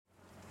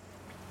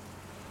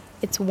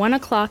It's 1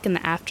 o'clock in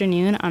the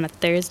afternoon on a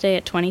Thursday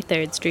at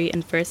 23rd Street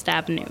and 1st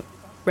Avenue,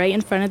 right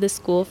in front of the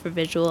School for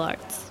Visual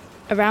Arts.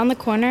 Around the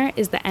corner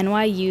is the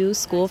NYU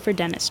School for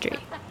Dentistry.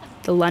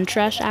 The lunch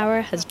rush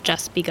hour has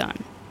just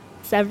begun.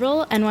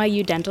 Several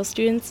NYU dental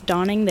students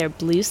donning their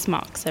blue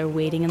smocks are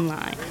waiting in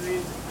line.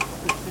 Really?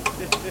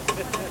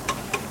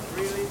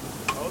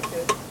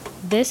 Okay.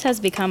 This has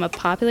become a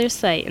popular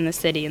sight in the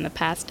city in the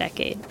past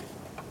decade.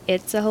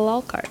 It's a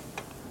halal cart.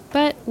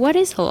 But what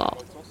is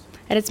halal?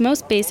 At its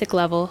most basic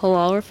level,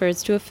 halal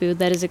refers to a food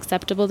that is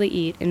acceptable to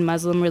eat in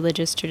Muslim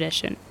religious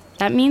tradition.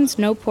 That means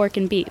no pork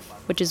and beef,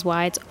 which is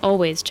why it's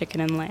always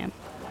chicken and lamb.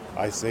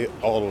 I say.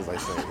 Oh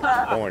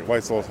my,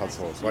 white sauce, hot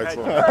sauce, white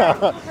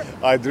sauce.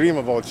 I dream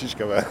about shish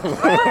kebab.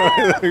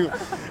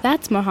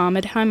 That's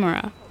Mohammad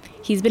Hamura.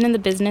 He's been in the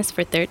business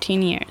for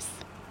 13 years.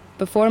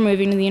 Before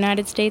moving to the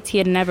United States, he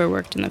had never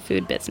worked in the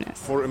food business.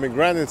 For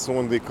immigrants,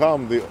 when they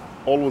come, they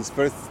always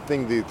first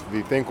thing they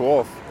think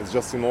of is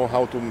just,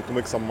 how to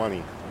make some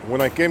money. When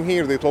I came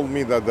here, they told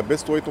me that the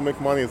best way to make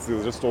money is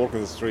just to work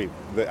in the street.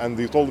 And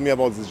they told me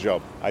about this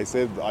job. I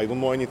said, I don't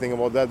know anything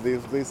about that.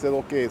 They said,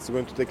 okay, it's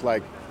going to take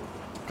like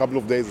a couple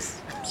of days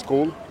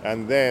school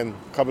and then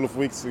a couple of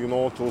weeks,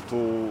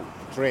 to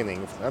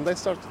training. And I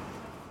started.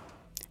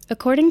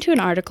 According to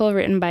an article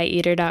written by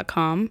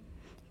Eater.com,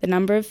 the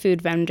number of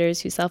food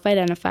vendors who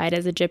self-identified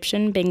as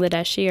Egyptian,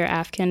 Bangladeshi, or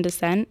Afghan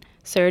descent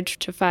surged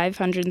to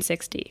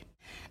 560.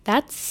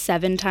 That's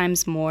 7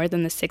 times more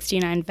than the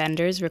 69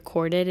 vendors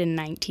recorded in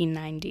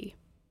 1990.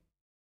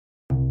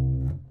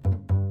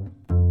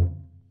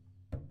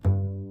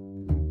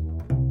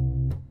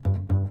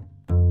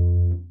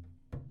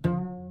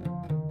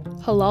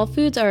 Halal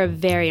foods are a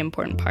very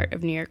important part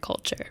of New York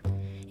culture.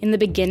 In the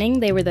beginning,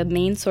 they were the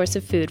main source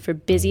of food for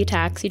busy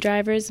taxi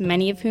drivers,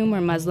 many of whom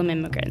were Muslim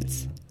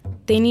immigrants.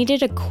 They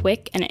needed a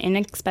quick and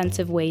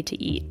inexpensive way to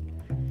eat.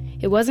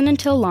 It wasn't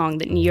until long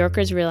that New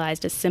Yorkers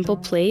realized a simple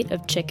plate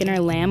of chicken or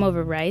lamb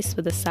over rice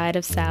with a side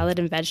of salad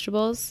and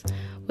vegetables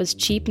was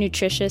cheap,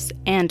 nutritious,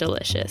 and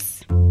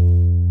delicious.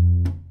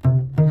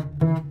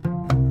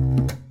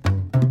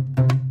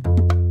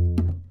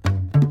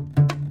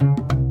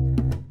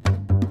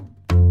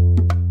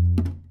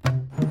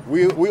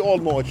 We all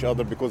know each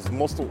other because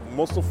most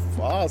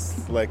of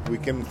us, we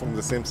came from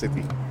the same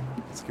city,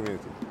 this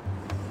community.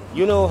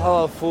 You know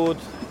halal food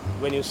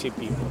when you see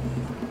people.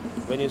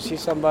 When you see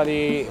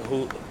somebody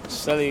who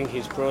selling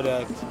his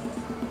product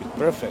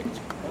perfect,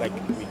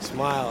 with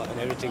smile and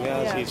everything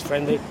else, he's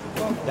friendly,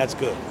 that's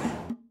good.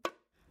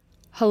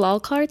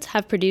 Halal carts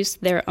have produced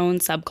their own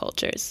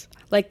subcultures,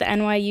 like the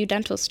NYU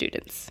dental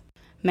students.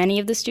 Many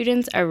of the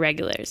students are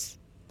regulars.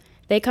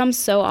 They come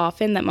so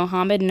often that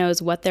Mohammed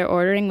knows what they're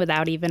ordering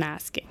without even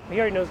asking. He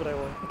already knows what I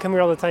want. I come here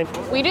all the time.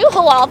 We do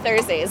halal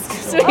Thursdays,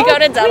 so we go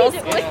to dental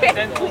school.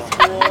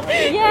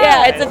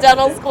 Yeah, it's a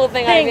dental school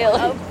thing, I feel.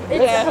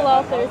 It's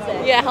halal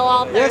Thursday. Yeah,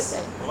 halal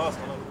Thursday.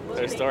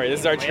 Their story.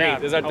 This is our treat.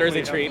 This is our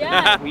Thursday treat.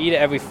 Yeah. We eat it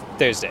every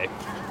Thursday.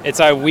 It's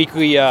our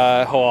weekly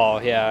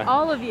halal, yeah.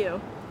 All of you.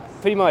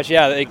 Pretty much,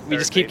 yeah. We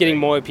just keep getting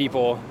more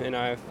people in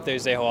our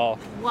Thursday halal.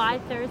 Why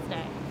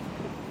Thursday?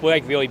 We're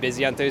really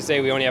busy on Thursday.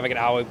 We only have an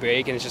hour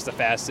break, and it's just the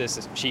fastest,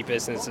 it's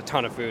cheapest, and it's a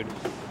ton of food.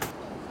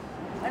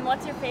 And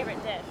what's your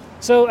favorite dish?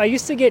 So I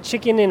used to get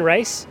chicken and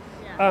rice,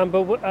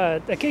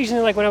 but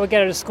occasionally, when I would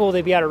get out of school,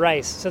 they'd be out of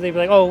rice. So they'd be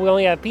like, oh, we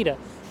only have pita.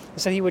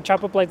 So he would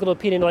chop up little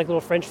pita into little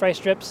French fry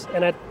strips,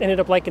 and I ended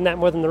up liking that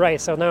more than the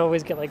rice. So now I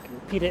always get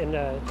pita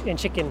and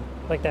chicken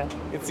like that.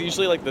 It's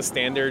usually the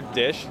standard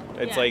dish.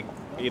 It's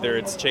either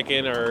it's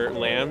chicken or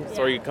lamb,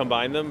 or you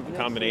combine them.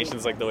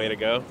 Combination's the way to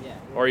go.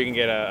 Or you can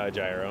get a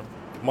gyro.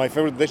 My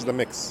favorite dish is the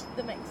mix.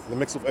 The mix. The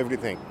mix of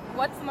everything.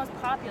 What's the most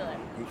popular?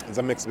 It's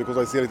a mix because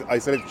I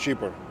sell it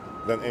cheaper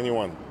than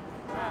anyone.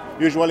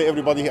 Usually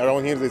everybody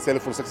around here, they sell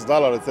it for $6,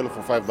 I sell it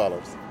for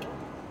 $5.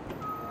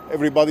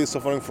 Everybody is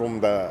suffering from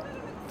the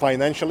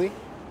financially,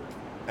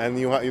 and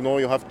you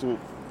have to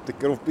take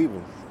care of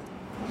people.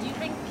 Do you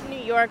think New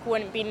York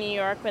wouldn't be New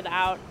York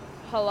without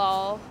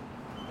halal?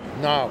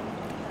 No,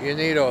 you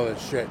need all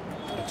this shit.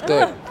 It's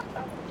good.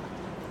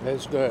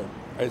 It's good.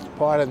 It's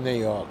part of New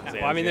York.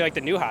 Well, they're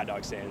the new hot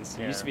dog stands.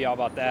 It used to be all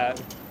about that.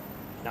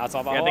 Now it's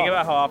all about halal. Think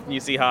about how often you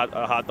see hot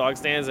dog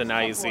stands, and now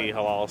you see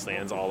halal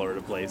stands all over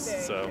the place.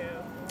 So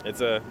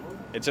it's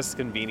just a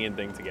convenient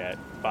thing to get.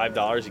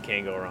 $5, you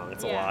can't go wrong.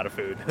 It's a lot of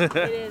food. It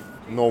is.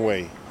 No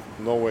way.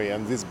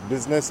 And this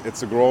business,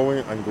 it's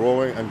growing and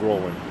growing and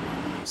growing.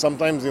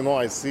 Sometimes,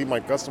 I see my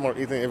customer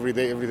eating every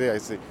day. I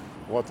say,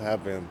 what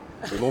happened?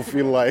 They don't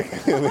feel like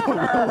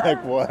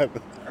what?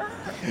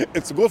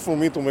 It's good for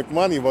me to make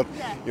money, but,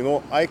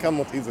 I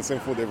cannot eat the same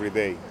food every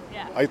day.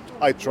 Yeah.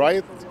 I try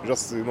it,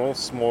 just,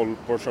 small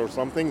portion or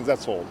something,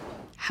 that's all.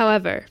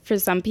 However, for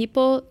some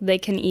people, they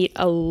can eat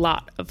a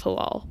lot of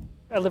halal.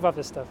 I live off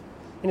this stuff.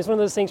 And it's one of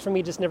those things for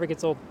me just never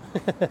gets old.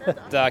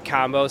 The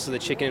combo, so the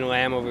chicken and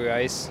lamb over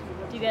rice.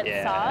 Do you get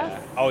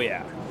sauce? Oh,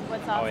 yeah.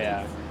 What sauce? Oh,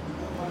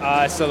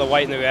 yeah. So the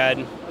white and the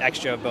red,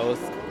 extra of both.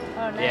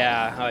 Oh, nice.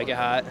 Yeah, I like it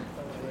hot.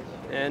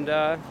 And,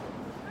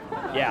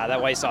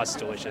 that white sauce is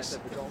delicious.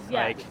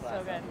 Yeah, Like,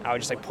 so good. I would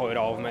just like pour it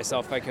all over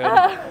myself if I could.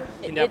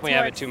 You can definitely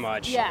have it too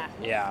much. Yeah.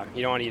 Yeah,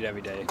 you don't want to eat it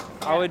every day.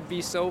 I would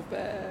be so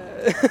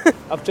bad.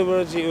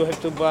 Afterwards, you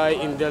have to buy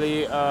in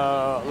Delhi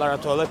a lot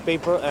of toilet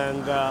paper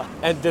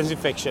and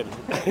disinfection.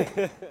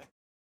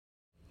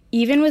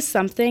 Even with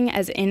something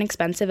as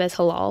inexpensive as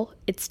halal,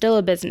 it's still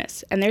a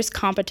business, and there's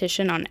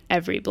competition on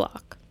every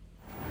block.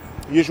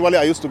 Usually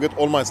I used to get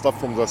all my stuff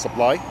from the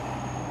supply,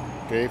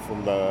 okay,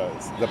 from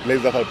the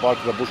place that I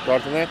parked the bush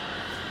cart in it.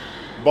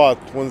 But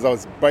when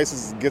the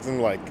prices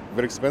getting like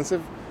very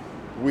expensive,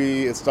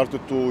 we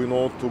started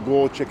to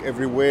go check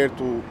everywhere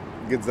to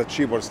get the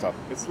cheaper stuff.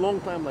 It's a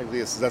long time like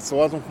this. That's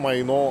one of my,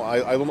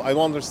 I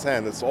don't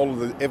understand. It's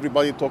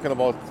everybody talking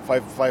about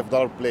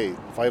 $5 plate,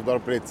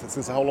 $5 plate.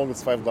 Since how long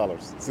it's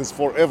 $5? Since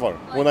forever.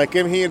 When I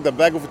came here, the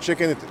bag of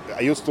chicken,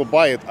 I used to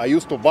buy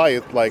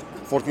it like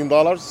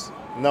 $14.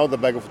 Now the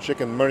bag of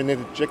chicken,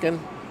 marinated chicken,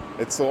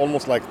 it's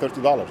almost like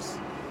 $30.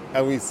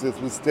 And we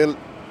still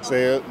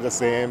say the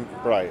same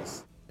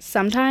price.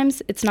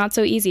 Sometimes it's not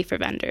so easy for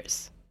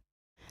vendors.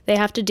 They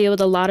have to deal with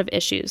a lot of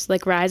issues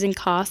like rising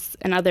costs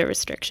and other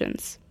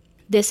restrictions.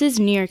 This is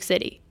New York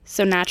City,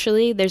 so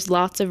naturally there's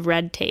lots of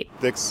red tape.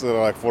 It takes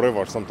like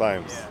forever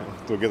sometimes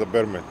to get a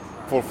permit.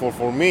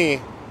 For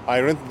me, I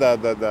rent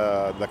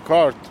the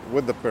cart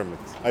with the permit.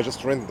 I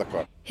just rent the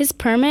cart. His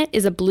permit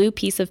is a blue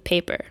piece of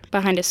paper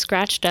behind a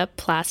scratched up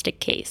plastic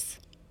case.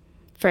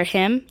 For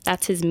him,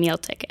 that's his meal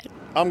ticket.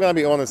 I'm gonna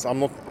be honest,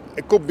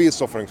 it could be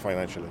suffering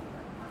financially.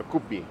 It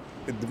could be.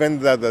 It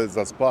depends on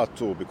the spot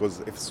too,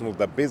 because if it's not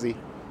that busy,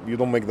 you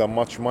don't make that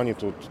much money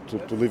to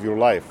live your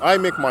life. I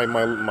make my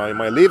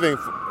living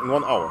in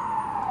 1 hour.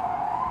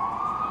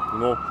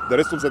 The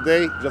rest of the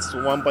day, just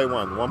one by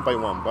one.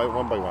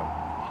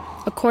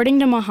 According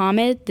to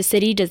Mohammed, the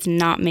city does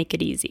not make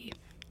it easy.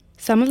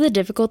 Some of the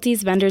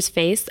difficulties vendors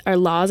face are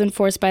laws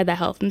enforced by the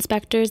health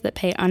inspectors that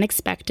pay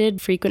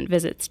unexpected, frequent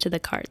visits to the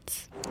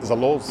carts. The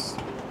laws.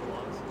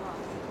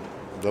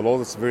 The law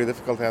is very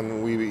difficult,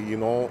 and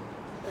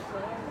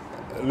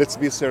let's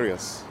be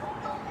serious.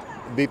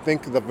 They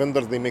think the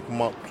vendors, they make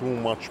too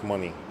much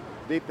money.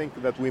 They think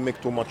that we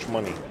make too much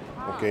money,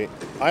 okay?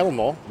 I don't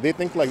know. They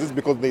think like this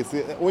because they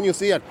see, when you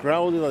see a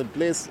crowd in a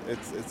place,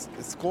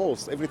 it's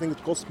cost. Everything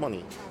it costs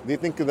money. They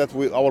think that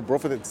our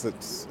profit,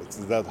 it's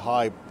that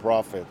high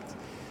profit.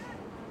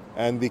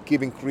 And they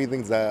keep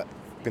increasing the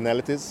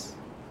penalties,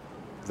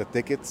 the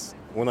tickets.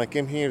 When I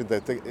came here,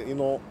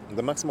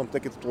 the maximum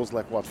ticket was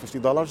like what,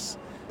 $50?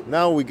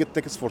 Now we get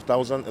tickets for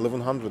 $1,000,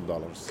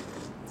 $1,100.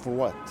 For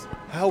what?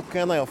 How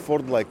can I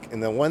afford like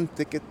in a one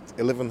ticket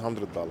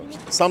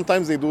 $1,100?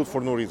 Sometimes they do it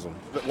for no reason.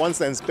 But once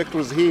the inspector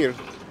is here,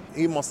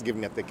 he must give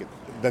me a ticket.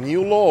 The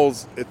new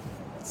laws, it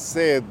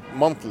said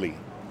monthly,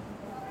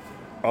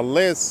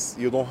 unless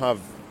you don't have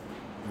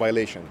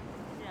violation.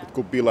 It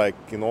could be like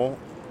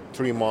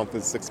 3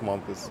 months, 6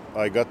 months.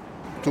 I got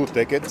 2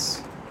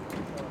 tickets.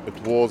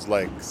 It was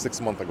like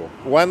 6 months ago.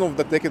 One of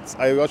the tickets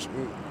I watched.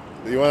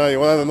 You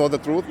wanna know the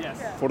truth?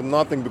 Yes. For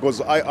nothing, because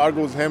I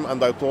argued with him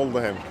and I told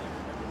him,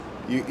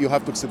 you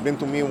have to explain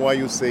to me why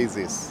you say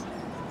this.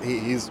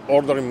 He's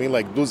ordering me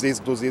like do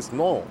this.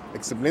 No,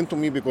 explain to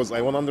me because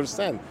I want to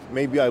understand.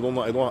 Maybe I don't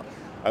know.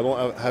 I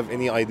don't have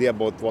any idea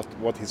about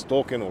what he's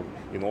talking, or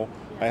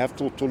I have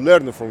to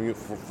learn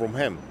from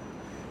him.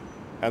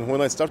 And when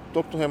I start to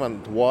talk to him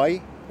and why,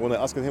 when I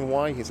asked him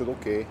why, he said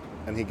okay,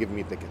 and he gave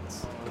me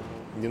tickets.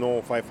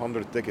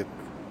 500 ticket.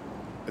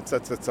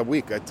 It's a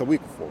week. It's a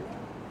week for.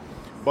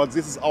 But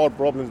this is our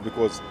problems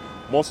because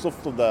most of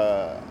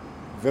the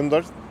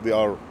vendors, they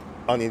are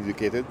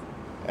uneducated,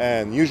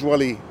 and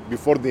usually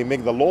before they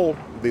make the law,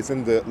 they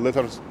send the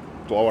letters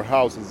to our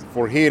houses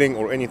for hearing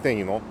or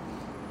anything.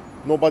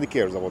 Nobody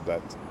cares about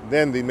that.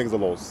 Then they make the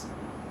laws,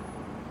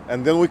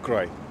 and then we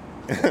cry.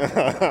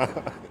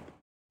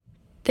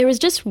 There was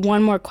just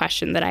one more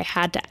question that I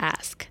had to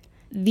ask.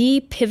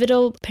 The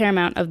pivotal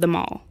paramount of them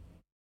all.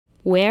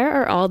 Where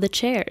are all the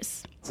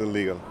chairs? It's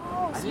illegal.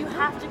 Oh, so you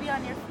have to be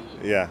on your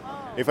feet. Yeah.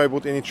 If I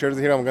put any chairs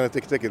here, I'm going to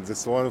take tickets.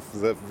 It's one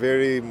of the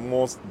very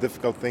most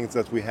difficult things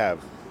that we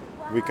have.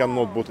 Wow. We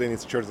cannot put any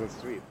chairs on the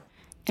street.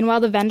 And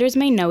while the vendors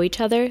may know each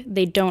other,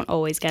 they don't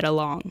always get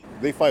along.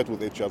 They fight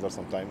with each other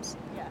sometimes.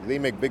 Yeah. They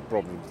make big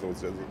problems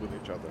with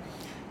each other,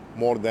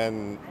 more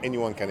than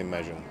anyone can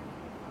imagine.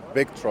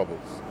 Big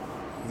troubles.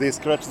 They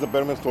scratch the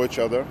permits to each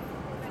other.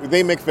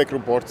 They make fake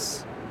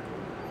reports.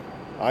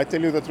 I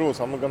tell you the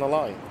truth, I'm not going to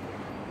lie.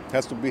 It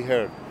has to be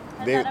heard.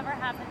 Has that ever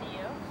happened to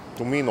you?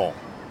 To me, no.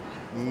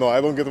 No,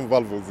 I don't get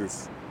involved with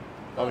this.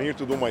 I'm here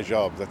to do my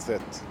job, that's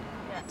it.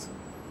 Yeah.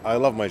 I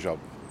love my job.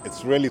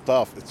 It's really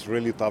tough. It's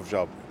really tough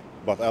job.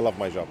 But I love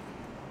my job.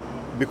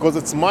 Because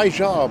it's my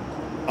job,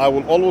 I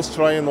will always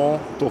try,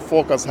 to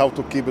focus how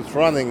to keep it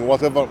running,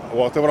 whatever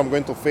I'm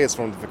going to face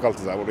from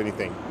difficulties or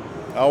anything.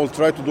 I will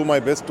try to do my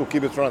best to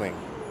keep it running.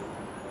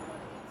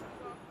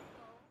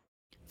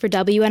 For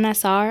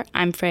WNSR,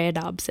 I'm Freya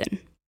Dobson.